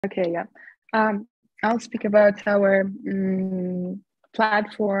Okay, yeah. I'll speak about our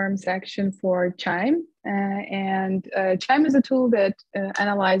platform section for QIIME. QIIME is a tool that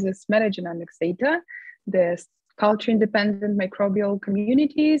analyzes metagenomics data, the culture-independent microbial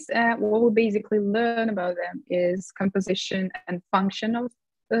communities. What we basically learn about them is composition and function of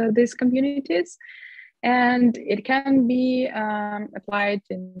these communities. And it can be applied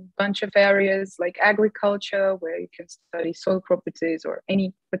in a bunch of areas like agriculture, where you can study soil properties or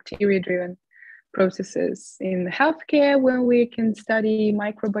any bacteria-driven processes. In healthcare, where we can study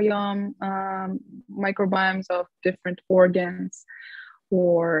microbiomes of different organs,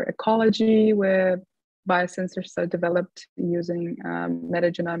 or ecology, where biosensors are developed using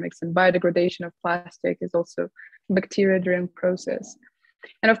metagenomics, and biodegradation of plastic is also a bacteria-driven process.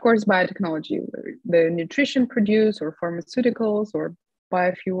 And of course, biotechnology, the nutrition produced, or pharmaceuticals, or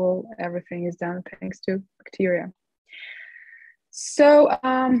biofuel, everything is done thanks to bacteria. So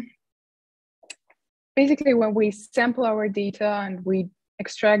basically, when we sample our data and we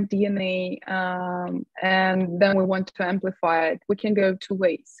extract DNA and then we want to amplify it, we can go two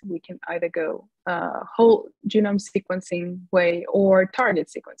ways. We can either go whole genome sequencing way or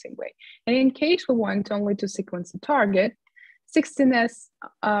target sequencing way. And in case we want only to sequence the target, 16S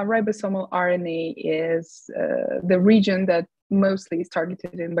ribosomal RNA is the region that mostly is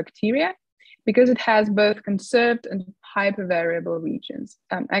targeted in bacteria, because it has both conserved and hypervariable regions.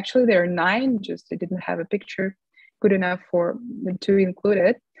 Actually, there are 9, just I didn't have a picture good enough for to include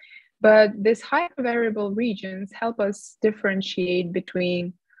it. But these hypervariable regions help us differentiate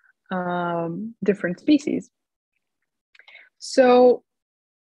between different species. So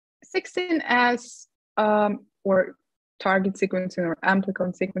 16S or target sequencing or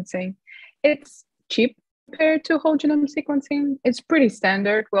amplicon sequencing, it's cheap compared to whole genome sequencing. It's pretty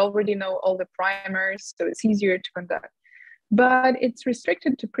standard. We already know all the primers, so it's easier to conduct. But it's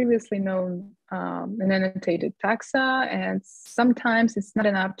restricted to previously known and annotated taxa, and sometimes it's not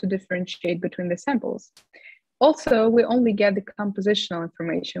enough to differentiate between the samples. Also, we only get the compositional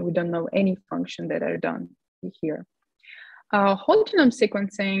information. We don't know any function that are done here. Whole genome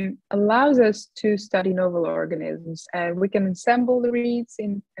sequencing allows us to study novel organisms, and we can assemble the reads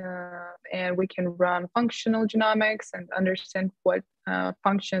and we can run functional genomics and understand what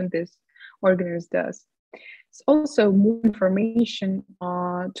function this organism does. It's also more information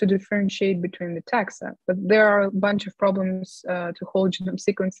to differentiate between the taxa, but there are a bunch of problems to whole genome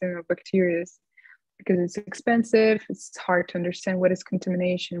sequencing of bacteria, because it's expensive, it's hard to understand what is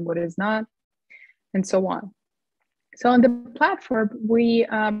contamination, what is not, and so on. So on the platform, we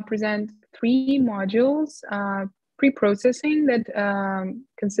present 3 modules: pre-processing, that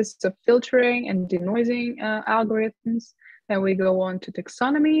consists of filtering and denoising algorithms. Then we go on to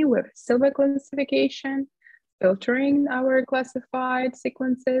taxonomy with silver classification, filtering our classified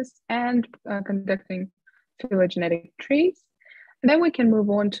sequences, and conducting phylogenetic trees. And then we can move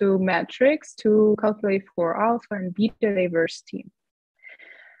on to metrics to calculate for alpha and beta diversity.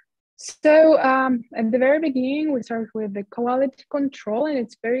 So at the very beginning, we start with the quality control, and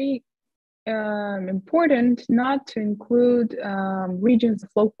it's very important not to include regions of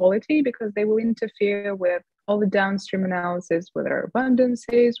low quality, because they will interfere with all the downstream analysis, with our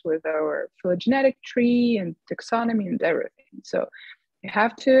abundances, with our phylogenetic tree and taxonomy and everything. So you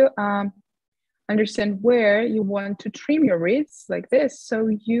have to understand where you want to trim your reads like this, so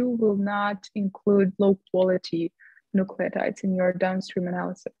you will not include low quality nucleotides in your downstream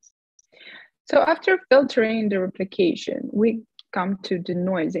analysis. So after filtering the replication, we come to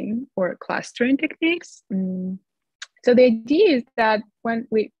denoising or clustering techniques. So the idea is that when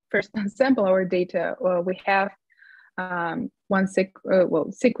we first sample our data, we have one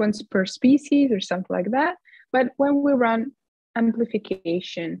sequence per species or something like that. But when we run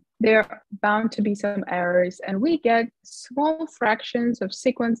amplification, there are bound to be some errors, and we get small fractions of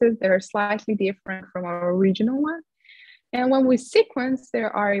sequences that are slightly different from our original one. And when we sequence,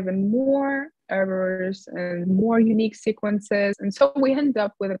 there are even more errors and more unique sequences. And so we end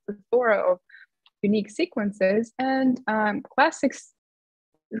up with a plethora of unique sequences, and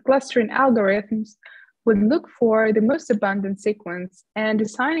clustering algorithms would look for the most abundant sequence and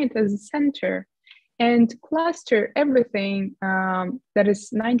assign it as a center and cluster everything that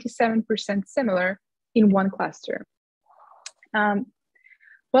is 97% similar in one cluster.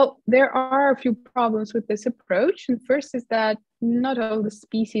 Well, there are a few problems with this approach. And first is that not all the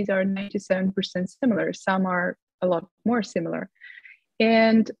species are 97% similar. Some are a lot more similar.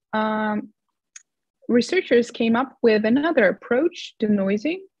 And researchers came up with another approach,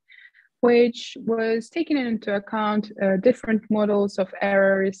 denoising, which was taking into account different models of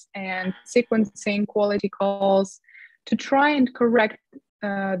errors and sequencing quality calls to try and correct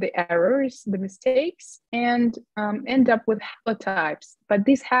the errors, the mistakes, and end up with haplotypes. But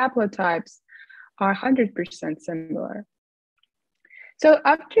these haplotypes are 100% similar. So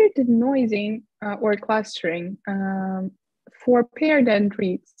after denoising or clustering for paired end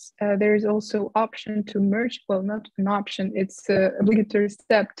reads, there is also option to merge, well, not an option, it's an obligatory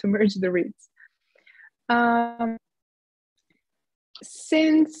step to merge the reads.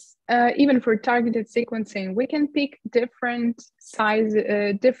 Since even for targeted sequencing, we can pick different size,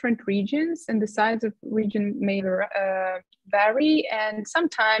 different regions, and the size of region may vary, and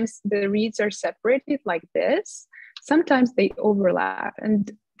sometimes the reads are separated like this. Sometimes they overlap,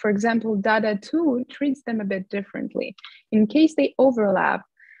 and for example, DADA2 treats them a bit differently. In case they overlap,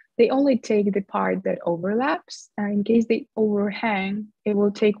 they only take the part that overlaps. In case they overhang, it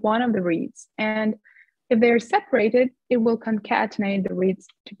will take one of the reads. And if they're separated, it will concatenate the reads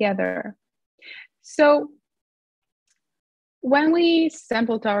together. So when we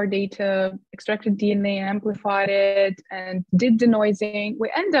sampled our data, extracted DNA, amplified it, and did denoising,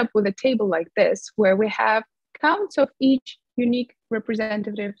 we end up with a table like this, where we have counts of each unique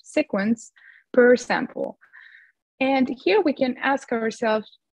representative sequence per sample. And here we can ask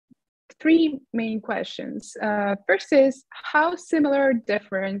ourselves three main questions. First is, how similar or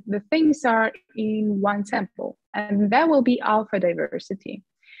different the things are in one sample? And that will be alpha diversity.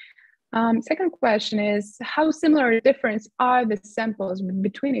 Second question is, how similar or different are the samples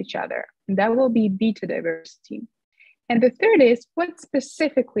between each other? And that will be beta diversity. And the third is, what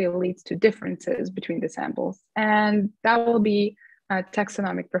specifically leads to differences between the samples? And that will be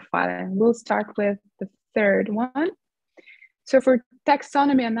taxonomic profiling. We'll start with the third one. So for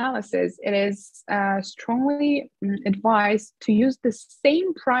taxonomy analysis, it is strongly advised to use the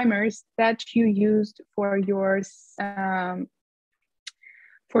same primers that you used for your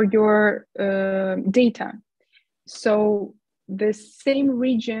data. So the same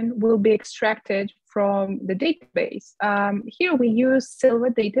region will be extracted from the database. Here we use Silva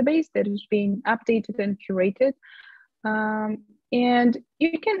database that is being updated and curated. And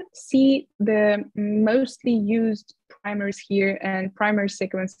you can see the mostly used primers here and primer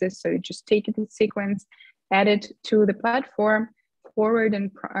sequences. So you just take the sequence, add it to the platform, forward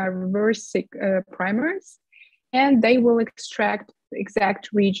and reverse primers, and they will extract the exact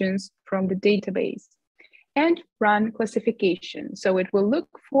regions from the database and run classification. So it will look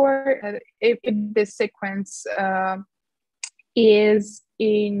for if this sequence is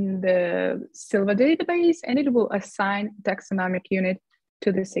in the Silva database, and it will assign taxonomic unit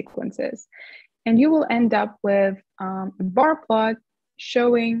to the sequences. And you will end up with a bar plot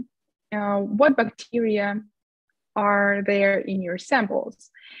showing what bacteria are there in your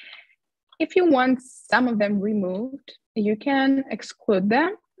samples. If you want some of them removed, you can exclude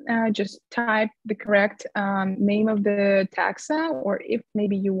them. Just type the correct name of the taxa, or if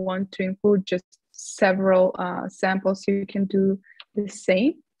maybe you want to include just several samples, you can do the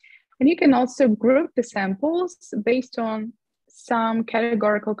same. And you can also group the samples based on some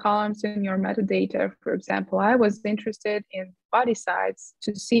categorical columns in your metadata. For example, I was interested in body sites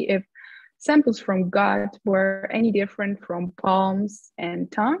to see if samples from gut were any different from palms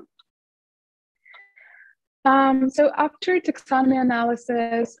and tongue. So after taxonomy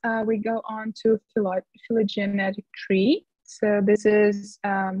analysis, we go on to phylogenetic tree. So this is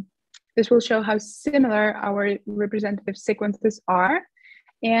this will show how similar our representative sequences are,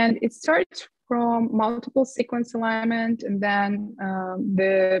 and it starts from multiple sequence alignment, and then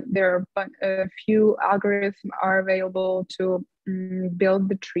there are a few algorithms are available to build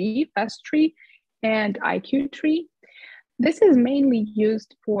the tree, fast tree, and IQ tree. This is mainly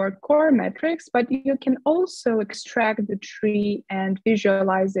used for core metrics, but you can also extract the tree and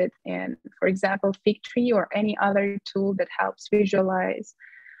visualize it in, for example, Fig Tree or any other tool that helps visualize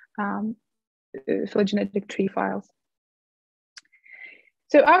phylogenetic tree files.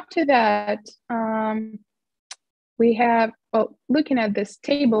 So after that, we have, well, looking at this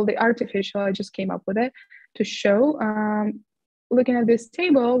table, the artificial, I just came up with it to show. Looking at this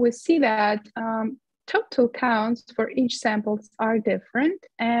table, we see that total counts for each samples are different.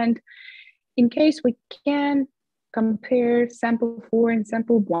 And in case we can compare sample 4 and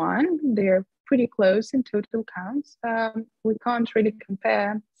sample 1, they're pretty close in total counts. We can't really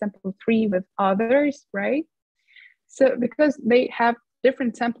compare sample 3 with others, right? So because they have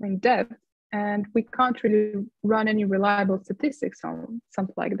different sampling depth, and we can't really run any reliable statistics on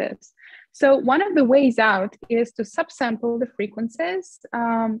something like this. So one of the ways out is to subsample the frequencies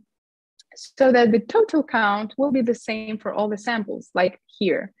so that the total count will be the same for all the samples, like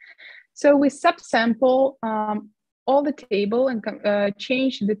here. So we subsample all the table and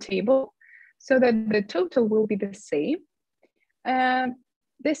change the table so that the total will be the same.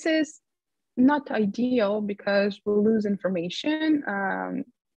 this is not ideal because we'll lose information.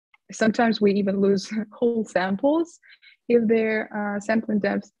 Sometimes we even lose whole samples if their sampling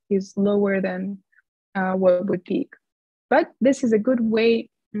depth is lower than what would peak. But this is a good way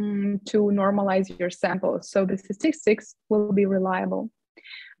to normalize your samples, so the statistics will be reliable.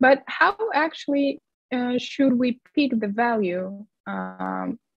 But how actually should we pick the value?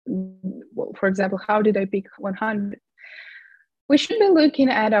 Well, for example, how did I pick 100? We should be looking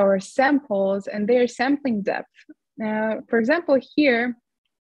at our samples and their sampling depth. For example, here,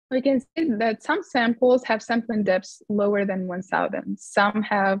 we can see that some samples have sampling depths lower than 1,000. Some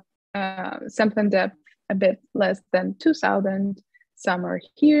have sampling depth a bit less than 2,000. Some are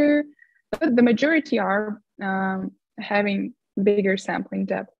here, but the majority are having bigger sampling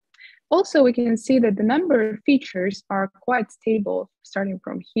depth. Also, we can see that the number of features are quite stable starting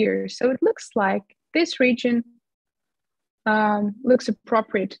from here. So it looks like this region looks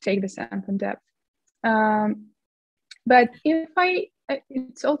appropriate to take the sampling depth. But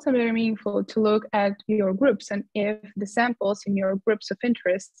it's also very meaningful to look at your groups and if the samples in your groups of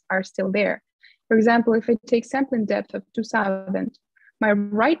interest are still there. For example, if I take sampling depth of 2,000, my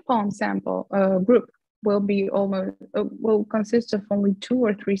right palm sample group will consist of only 2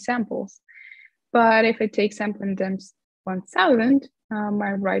 or 3 samples. But if I take sampling depth 1,000,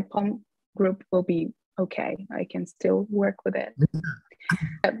 my right palm group will be okay. I can still work with it.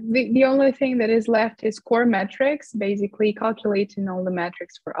 The only thing that is left is core metrics, basically calculating all the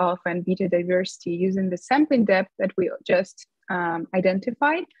metrics for alpha and beta diversity using the sampling depth that we just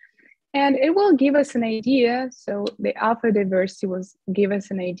identified. And it will give us an idea. So the alpha diversity will give us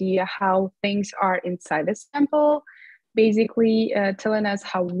an idea how things are inside the sample, basically telling us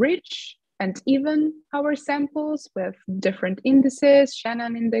how rich and even our samples with different indices,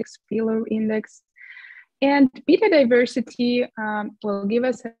 Shannon index, Fielding index. And beta diversity will give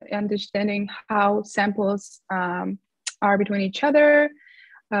us an understanding how samples are between each other,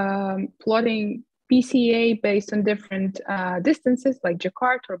 plotting PCA based on different distances like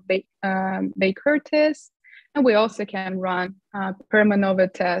Jacquard or Bay-Curtis. And we also can run a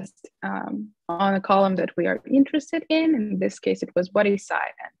Permanova test on a column that we are interested in. In this case, it was body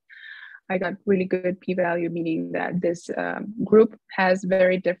side. And I got really good p-value, meaning that this group has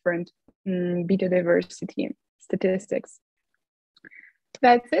very different beta diversity statistics.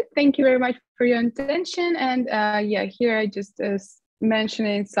 That's it. Thank you very much for your attention. And yeah, here I just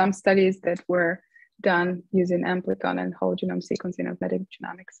mentioning some studies that were done using amplicon and whole genome sequencing of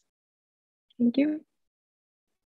metagenomics. Thank you.